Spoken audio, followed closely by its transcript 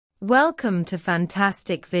Welcome to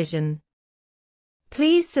Fantastic Vision.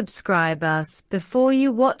 Please subscribe us before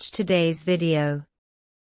you watch today's video.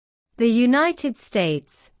 The United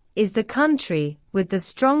States is the country with the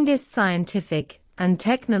strongest scientific and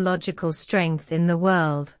technological strength in the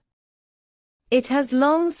world. It has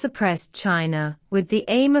long suppressed China with the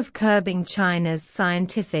aim of curbing China's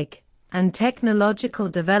scientific and technological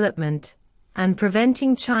development and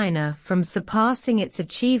preventing China from surpassing its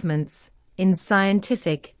achievements in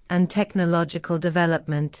scientific and technological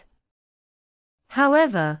development.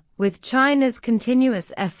 However, with China's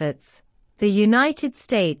continuous efforts, the United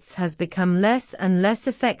States has become less and less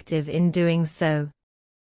effective in doing so.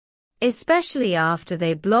 Especially after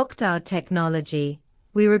they blocked our technology,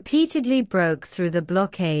 we repeatedly broke through the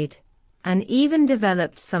blockade, and even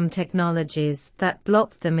developed some technologies that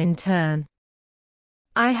blocked them in turn.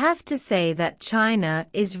 I have to say that China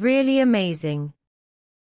is really amazing.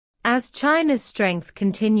 As China's strength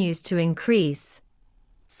continues to increase,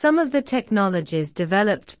 some of the technologies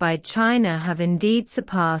developed by China have indeed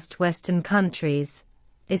surpassed Western countries,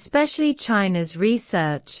 especially China's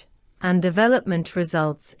research and development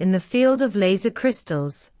results in the field of laser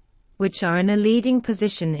crystals, which are in a leading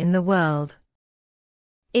position in the world.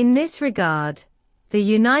 In this regard, the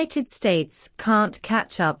United States can't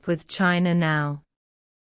catch up with China now.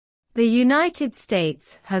 The United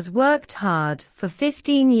States has worked hard for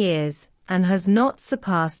 15 years and has not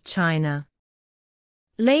surpassed China.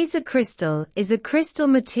 Laser crystal is a crystal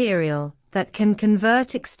material that can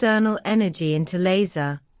convert external energy into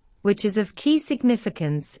laser, which is of key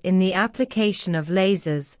significance in the application of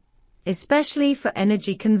lasers, especially for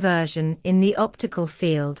energy conversion in the optical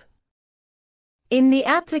field. In the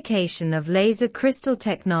application of laser crystal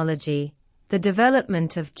technology, the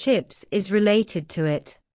development of chips is related to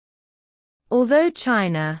it. Although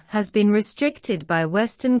China has been restricted by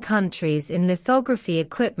Western countries in lithography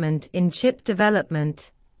equipment in chip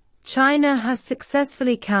development, China has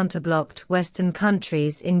successfully counterblocked Western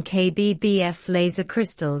countries in KBBF laser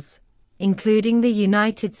crystals, including the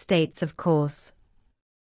United States, of course.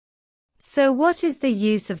 So what is the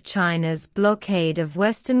use of China's blockade of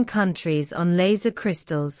Western countries on laser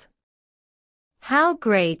crystals? How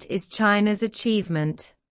great is China's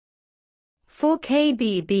achievement? For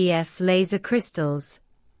KBBF laser crystals,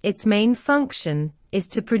 its main function is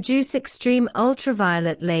to produce extreme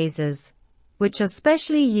ultraviolet lasers, which are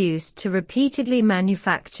specially used to repeatedly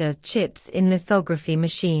manufacture chips in lithography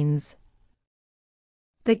machines.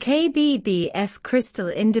 The KBBF crystal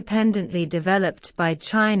independently developed by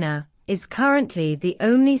China is currently the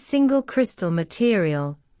only single crystal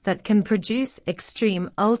material that can produce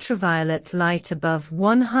extreme ultraviolet light above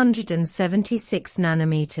 176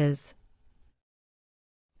 nanometers.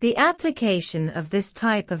 The application of this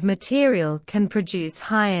type of material can produce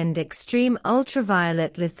high-end extreme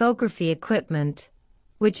ultraviolet lithography equipment,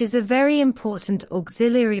 which is a very important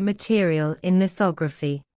auxiliary material in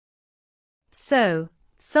lithography. So,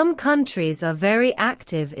 some countries are very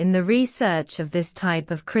active in the research of this type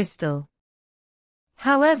of crystal.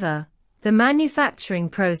 However, the manufacturing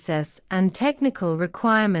process and technical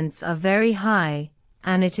requirements are very high,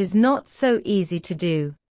 and it is not so easy to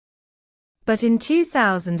do. But in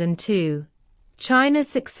 2002, China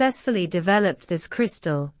successfully developed this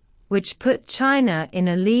crystal, which put China in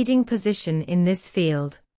a leading position in this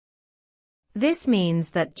field. This means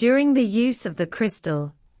that during the use of the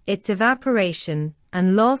crystal, its evaporation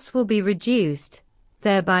and loss will be reduced,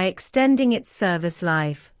 thereby extending its service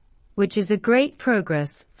life, which is a great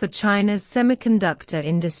progress for China's semiconductor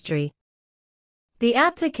industry. The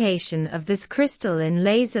application of this crystal in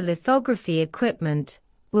laser lithography equipment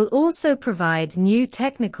will also provide new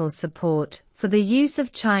technical support for the use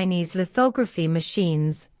of Chinese lithography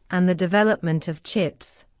machines and the development of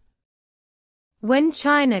chips. When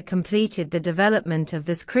China completed the development of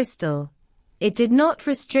this crystal, it did not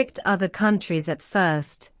restrict other countries at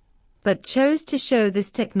first, but chose to show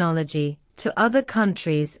this technology to other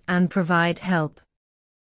countries and provide help.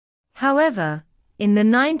 However, in the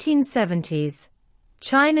 1970s,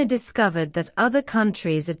 China discovered that other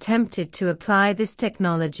countries attempted to apply this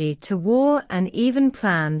technology to war and even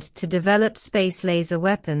planned to develop space laser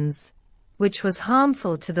weapons, which was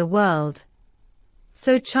harmful to the world.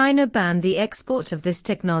 So China banned the export of this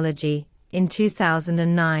technology in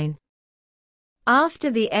 2009. After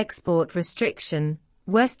the export restriction,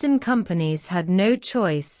 Western companies had no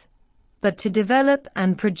choice but to develop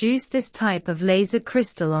and produce this type of laser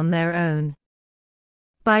crystal on their own.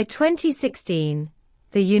 By 2016,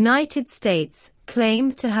 the United States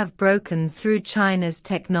claimed to have broken through China's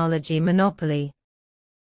technology monopoly.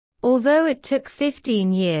 Although it took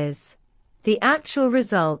 15 years, the actual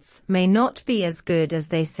results may not be as good as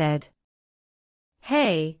they said.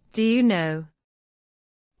 Hey, do you know?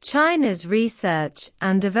 China's research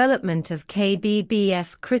and development of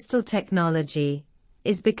KBBF crystal technology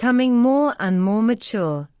is becoming more and more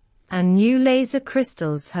mature, and new laser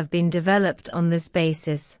crystals have been developed on this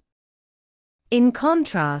basis. In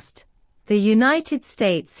contrast, the United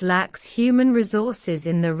States lacks human resources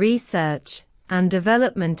in the research and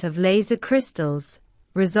development of laser crystals,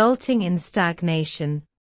 resulting in stagnation.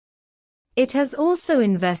 It has also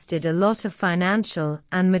invested a lot of financial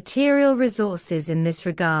and material resources in this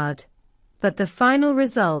regard, but the final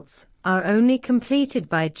results are only completed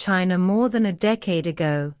by China more than a decade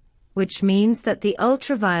ago, which means that the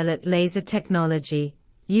ultraviolet laser technology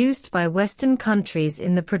used by Western countries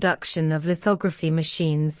in the production of lithography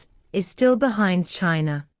machines is still behind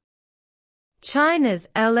China. China's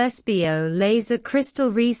LSBO laser crystal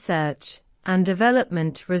research and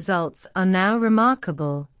development results are now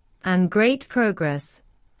remarkable, and great progress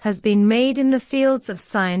has been made in the fields of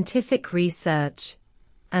scientific research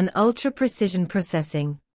and ultra-precision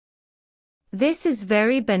processing. This is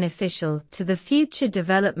very beneficial to the future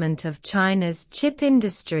development of China's chip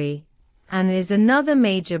industry and is another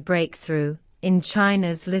major breakthrough in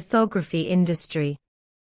China's lithography industry.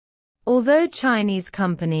 Although Chinese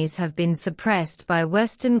companies have been suppressed by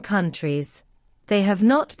Western countries, they have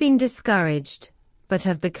not been discouraged, but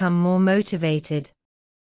have become more motivated.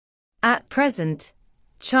 At present,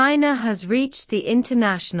 China has reached the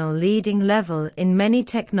international leading level in many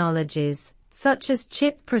technologies, such as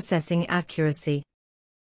chip processing accuracy.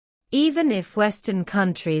 Even if Western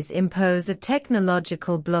countries impose a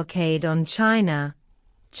technological blockade on China,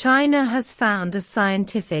 China has found a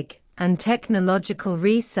scientific and technological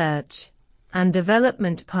research and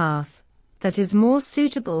development path that is more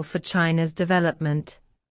suitable for China's development.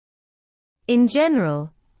 In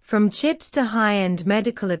general, from chips to high-end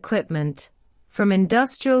medical equipment, from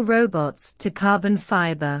industrial robots to carbon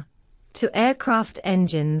fiber, to aircraft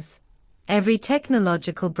engines, every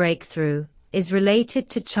technological breakthrough is related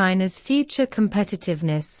to China's future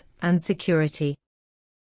competitiveness and security.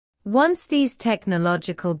 Once these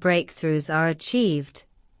technological breakthroughs are achieved,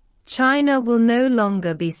 China will no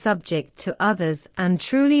longer be subject to others and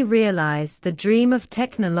truly realize the dream of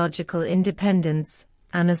technological independence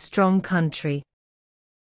and a strong country.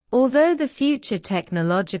 Although the future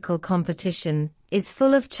technological competition is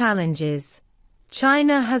full of challenges,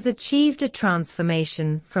 China has achieved a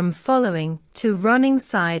transformation from following to running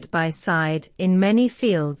side by side in many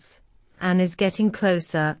fields, and is getting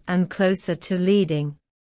closer and closer to leading.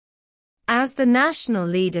 As the national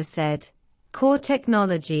leader said, core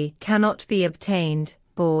technology cannot be obtained,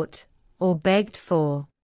 bought, or begged for.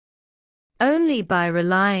 Only by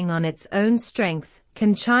relying on its own strength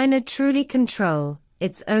can China truly control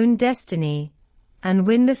its own destiny and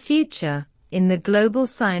win the future in the global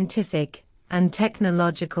scientific and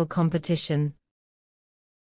technological competition.